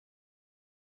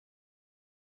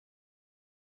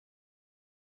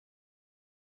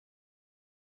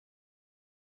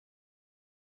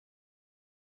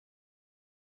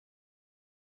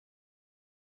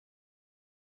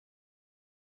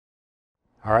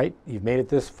All right, you've made it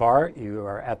this far. You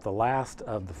are at the last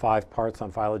of the 5 parts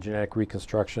on phylogenetic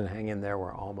reconstruction. Hang in there,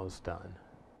 we're almost done.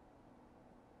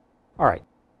 All right,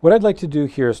 what I'd like to do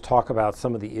here is talk about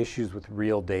some of the issues with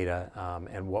real data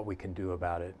and what we can do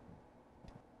about it.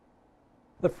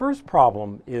 The first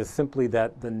problem is simply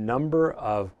that the number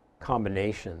of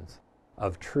combinations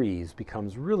of trees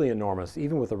becomes really enormous,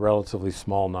 even with a relatively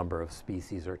small number of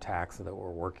species or taxa that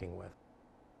we're working with.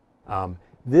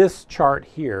 This chart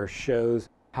here shows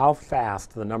how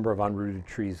fast the number of unrooted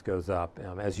trees goes up.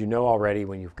 As you know already,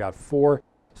 when you've got 4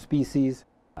 species,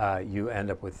 you end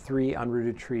up with 3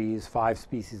 unrooted trees, 5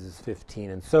 species is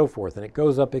 15, and so forth. And it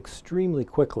goes up extremely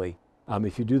quickly.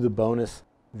 If you do the bonus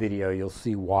video, you'll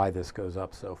see why this goes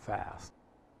up so fast.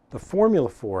 The formula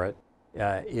for it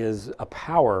is a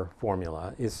power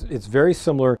formula. It's very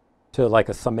similar to like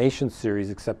a summation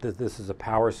series, except that this is a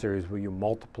power series where you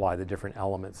multiply the different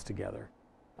elements together.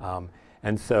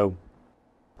 And so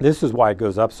this is why it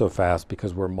goes up so fast,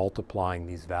 because we're multiplying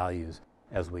these values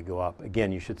as we go up.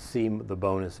 Again, you should see the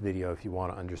bonus video if you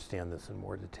want to understand this in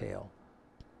more detail.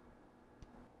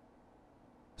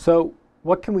 So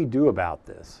what can we do about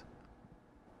this?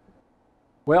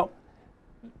 Well,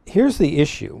 here's the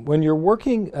issue. When you're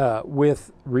working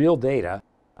with real data,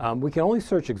 we can only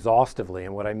search exhaustively,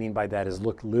 and what I mean by that is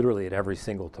look literally at every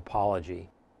single topology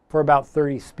for about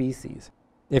 30 species.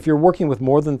 If you're working with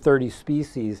more than 30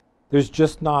 species, there's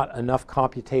just not enough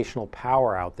computational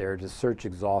power out there to search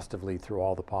exhaustively through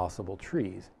all the possible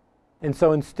trees. And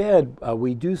so instead,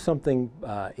 we do something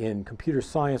in computer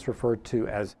science referred to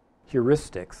as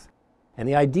heuristics. And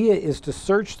the idea is to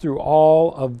search through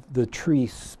all of the tree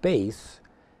space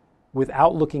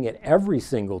without looking at every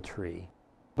single tree,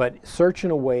 but search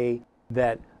in a way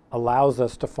that allows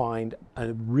us to find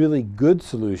a really good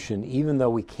solution, even though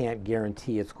we can't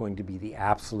guarantee it's going to be the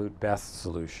absolute best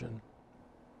solution.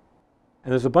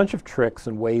 And there's a bunch of tricks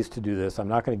and ways to do this. I'm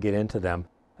not going to get into them.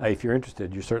 If you're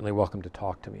interested, you're certainly welcome to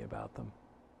talk to me about them.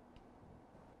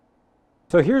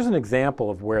 So here's an example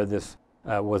of where this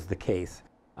was the case.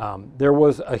 There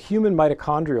was a human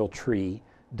mitochondrial tree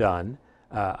done.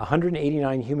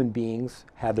 189 human beings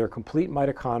had their complete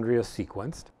mitochondria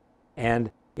sequenced, and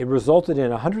it resulted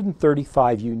in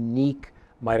 135 unique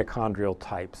mitochondrial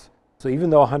types. So even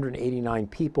though 189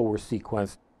 people were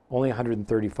sequenced, only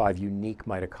 135 unique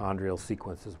mitochondrial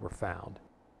sequences were found.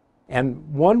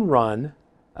 And one run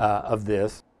of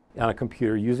this on a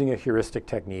computer using a heuristic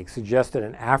technique suggested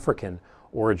an African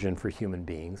origin for human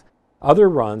beings. Other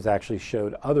runs actually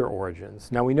showed other origins.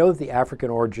 Now we know that the African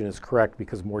origin is correct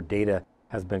because more data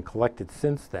has been collected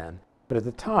since then. But at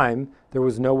the time, there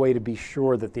was no way to be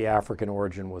sure that the African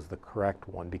origin was the correct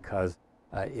one because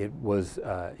it was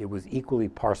equally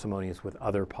parsimonious with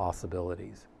other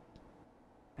possibilities.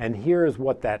 And here is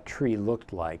what that tree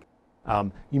looked like.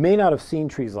 You may not have seen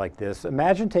trees like this.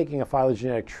 Imagine taking a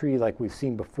phylogenetic tree like we've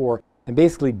seen before and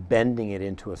basically bending it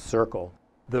into a circle.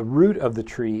 The root of the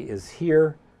tree is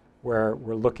here, where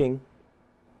we're looking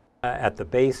at the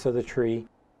base of the tree,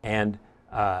 and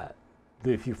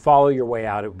if you follow your way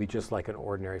out, it would be just like an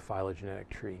ordinary phylogenetic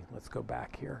tree. Let's go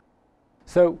back here.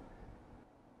 So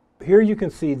here you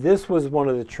can see this was one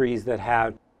of the trees that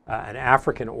had an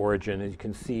African origin. As you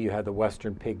can see, you had the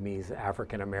Western Pygmies,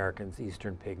 African Americans,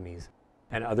 Eastern Pygmies,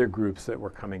 and other groups that were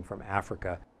coming from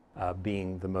Africa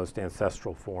being the most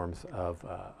ancestral forms of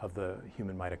the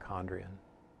human mitochondrion.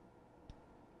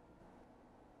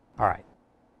 All right.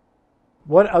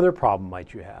 What other problem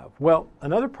might you have? Well,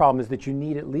 another problem is that you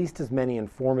need at least as many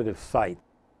informative sites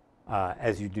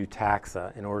as you do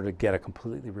taxa in order to get a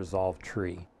completely resolved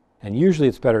tree. And usually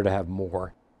it's better to have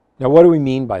more. Now, what do we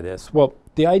mean by this? Well,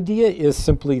 the idea is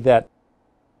simply that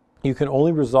you can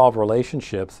only resolve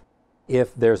relationships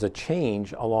if there's a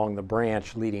change along the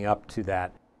branch leading up to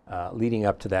that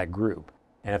group.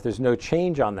 And if there's no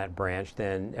change on that branch,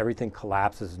 then everything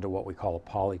collapses into what we call a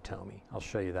polytomy. I'll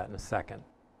show you that in a second.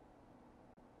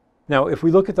 Now, if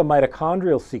we look at the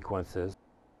mitochondrial sequences,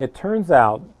 it turns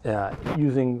out,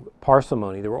 using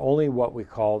parsimony, there were only what we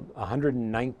called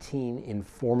 119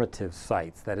 informative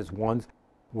sites. That is, ones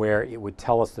where it would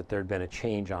tell us that there had been a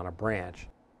change on a branch,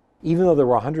 even though there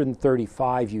were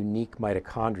 135 unique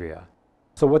mitochondria.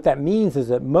 So what that means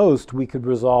is at most we could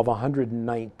resolve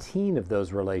 119 of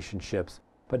those relationships,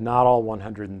 but not all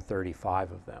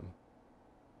 135 of them.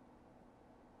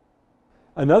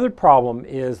 Another problem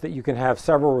is that you can have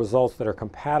several results that are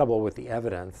compatible with the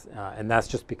evidence, and that's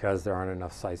just because there aren't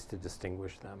enough sites to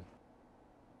distinguish them.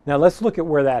 Now let's look at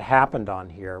where that happened on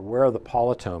here. Where are the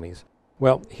polytomies?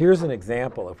 Well, here's an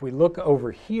example. If we look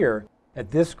over here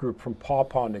at this group from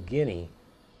Papua New Guinea,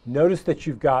 Notice that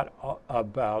you've got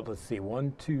about, let's see,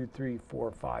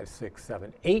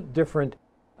 8 different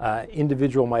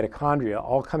individual mitochondria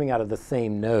all coming out of the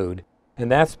same node.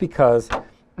 And that's because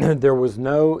there was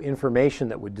no information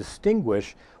that would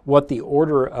distinguish what the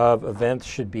order of events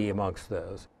should be amongst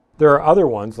those. There are other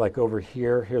ones, like over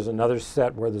here. Here's another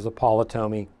set where there's a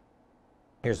polytomy.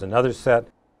 Here's another set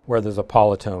where there's a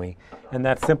polytomy. And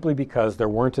that's simply because there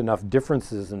weren't enough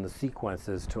differences in the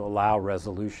sequences to allow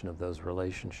resolution of those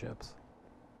relationships.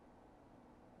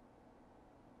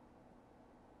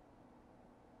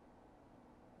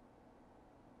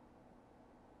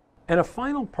 And a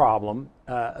final problem,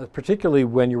 particularly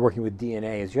when you're working with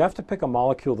DNA, is you have to pick a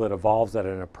molecule that evolves at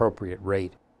an appropriate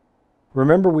rate.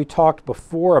 Remember, we talked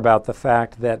before about the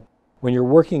fact that when you're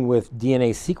working with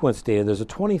DNA sequence data, there's a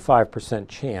 25%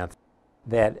 chance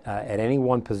that at any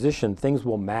one position, things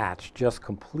will match just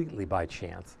completely by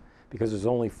chance, because there's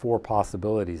only 4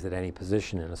 possibilities at any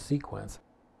position in a sequence.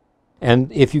 And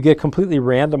if you get completely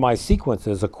randomized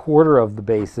sequences, a quarter of the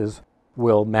bases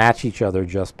will match each other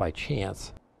just by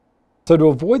chance. So to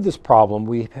avoid this problem,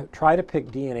 we try to pick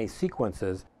DNA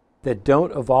sequences that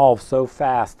don't evolve so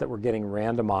fast that we're getting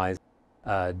randomized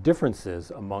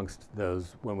differences amongst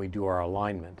those when we do our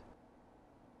alignment.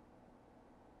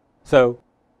 So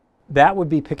that would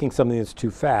be picking something that's too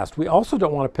fast. We also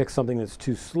don't want to pick something that's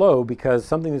too slow, because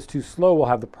something that's too slow will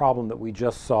have the problem that we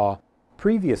just saw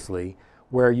previously,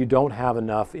 where you don't have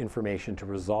enough information to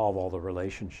resolve all the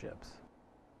relationships.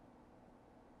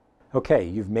 Okay,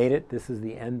 you've made it. This is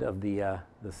the end of the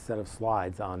set of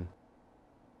slides on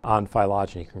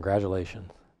phylogeny.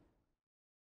 Congratulations.